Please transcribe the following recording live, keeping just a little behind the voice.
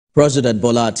President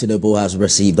Bola Tinubu has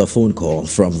received a phone call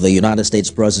from the United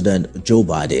States President Joe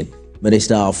Biden.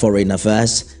 Minister of Foreign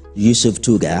Affairs Yusuf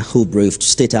Tuga, who briefed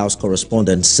State House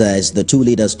correspondents, says the two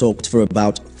leaders talked for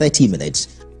about 30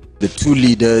 minutes. The two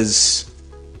leaders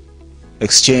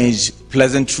exchanged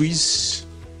pleasantries,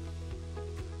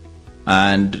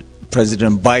 and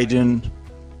President Biden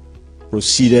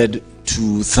proceeded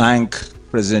to thank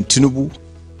President Tinubu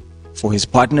for his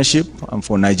partnership and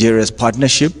for Nigeria's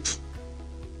partnership.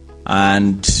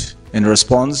 And in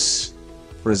response,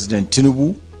 President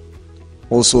Tinubu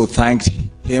also thanked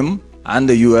him and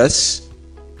the U.S.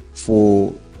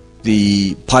 for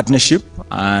the partnership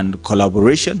and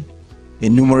collaboration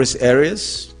in numerous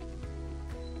areas,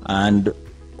 and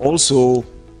also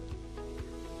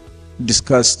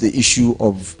discussed the issue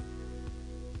of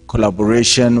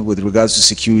collaboration with regards to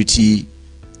security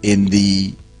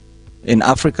in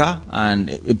Africa, and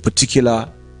in particular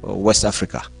West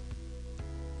Africa.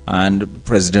 And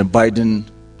President Biden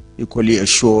equally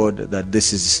assured that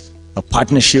this is a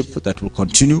partnership that will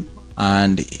continue,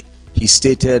 and he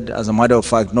stated, as a matter of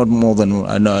fact,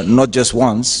 not just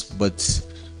once, but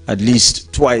at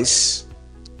least twice,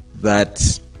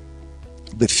 that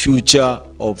the future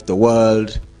of the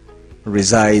world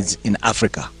resides in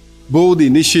Africa. Bold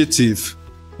initiative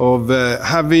of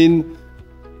having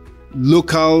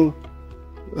local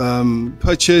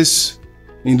purchase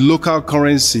in local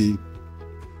currency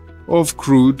of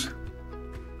crude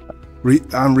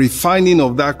and refining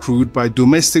of that crude by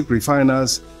domestic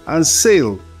refiners and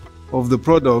sale of the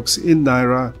products in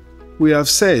Naira, we have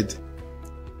said,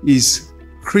 is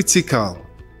critical.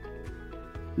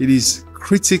 It is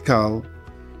critical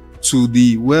to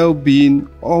the well-being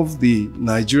of the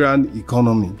Nigerian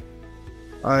economy.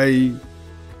 I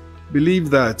believe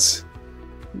that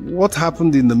what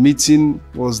happened in the meeting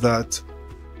was that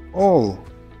all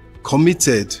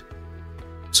committed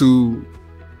to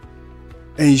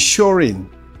ensuring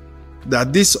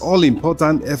that this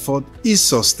all-important effort is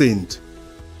sustained,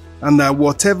 and that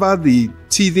whatever the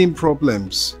teething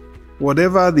problems,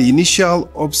 whatever the initial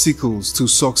obstacles to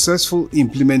successful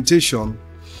implementation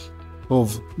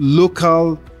of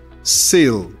local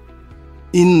sale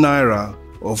in Naira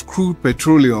of crude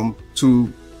petroleum to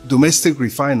domestic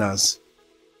refiners,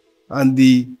 and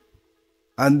the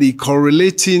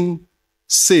correlating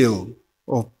sale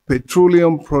of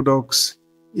petroleum products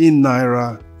in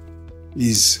Naira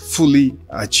is fully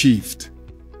achieved.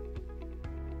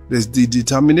 The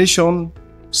determination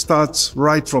starts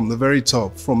right from the very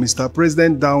top. From Mr.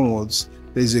 President downwards,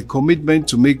 there's a commitment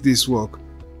to make this work.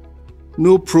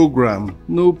 No program,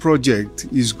 no project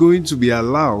is going to be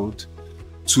allowed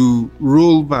to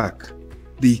roll back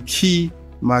the key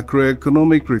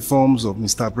macroeconomic reforms of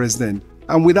Mr. President.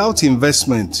 And without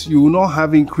investment, you will not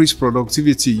have increased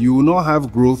productivity, you will not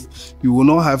have growth, you will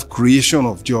not have creation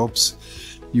of jobs,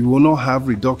 you will not have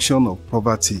reduction of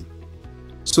poverty.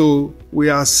 So we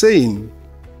are saying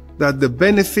that the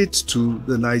benefit to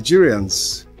the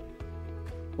Nigerians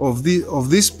of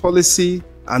this policy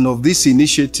and of this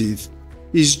initiative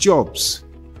is jobs,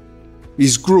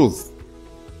 is growth,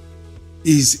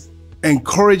 is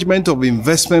encouragement of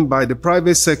investment by the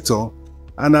private sector,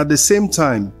 and at the same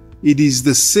time, it is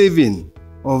the saving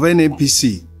of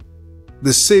NNPC,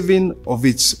 the saving of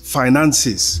its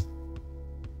finances,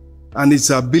 and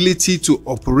its ability to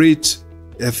operate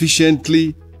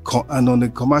efficiently and on a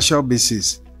commercial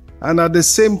basis. And at the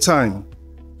same time,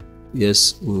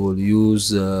 yes, we will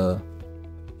use a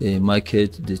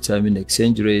market determined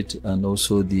exchange rate and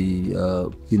also the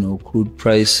crude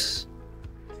price.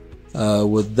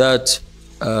 With that,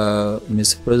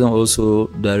 Mr. President also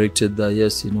directed that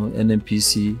yes,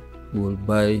 NNPC will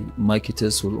buy,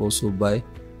 marketers will also buy.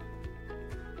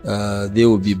 They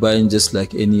will be buying just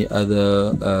like any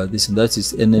other, this and that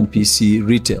is NNPC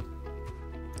retail.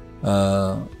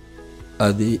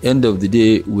 At the end of the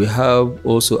day, we have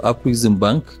also Afrexim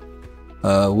Bank,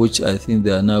 which I think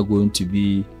they are now going to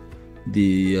be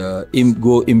the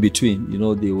go in between.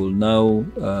 They will now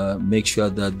make sure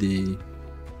that they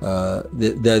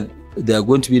are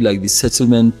going to be like the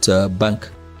settlement bank,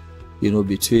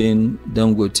 between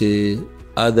Dangote,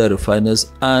 other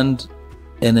refiners, and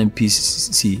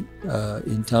NNPC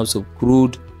in terms of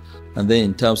crude, and then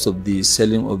in terms of the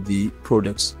selling of the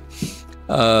products.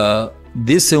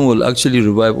 This thing will actually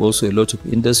revive also a lot of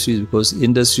industries, because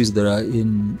industries that are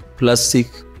in plastic,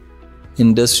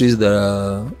 industries that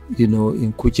are,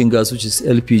 in cooking gas, which is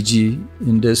LPG,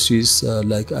 industries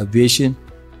like aviation.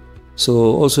 So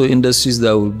also industries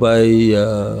that will buy,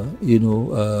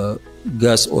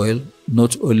 gas oil,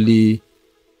 not only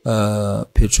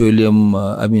petroleum,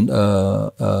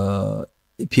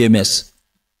 PMS.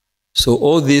 So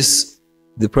all this,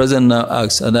 the president now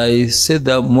asks, and I said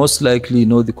that most likely,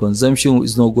 the consumption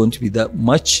is not going to be that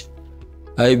much.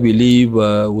 I believe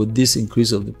with this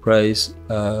increase of the price,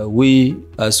 we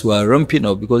are ramping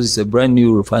up, because it's a brand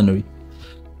new refinery.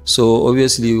 So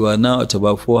obviously we are now at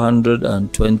about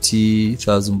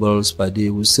 420,000 barrels per day.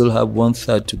 We still have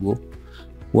 1/3 to go.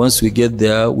 Once we get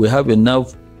there, we have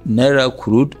enough Naira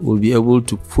crude. We'll be able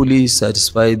to fully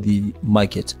satisfy the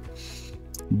market.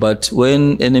 But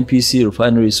when NNPC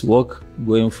refineries work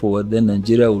going forward, then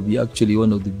Nigeria will be actually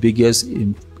one of the biggest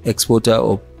exporter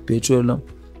of petroleum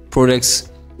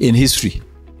products in history.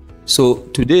 So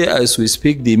today, as we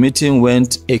speak, the meeting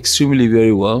went extremely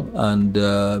very well, and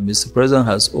Mr. President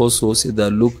has also said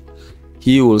that, look,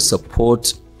 he will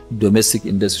support domestic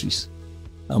industries.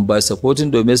 And by supporting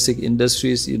domestic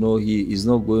industries, he is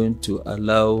not going to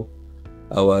allow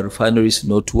our refineries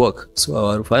not to work. So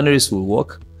our refineries will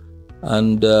work.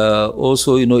 And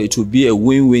also, it will be a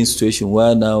win-win situation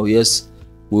where now, yes,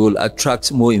 we will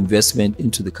attract more investment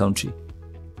into the country.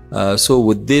 So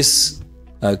with this,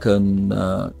 I can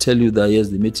tell you that, yes,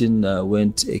 the meeting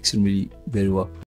went extremely very well.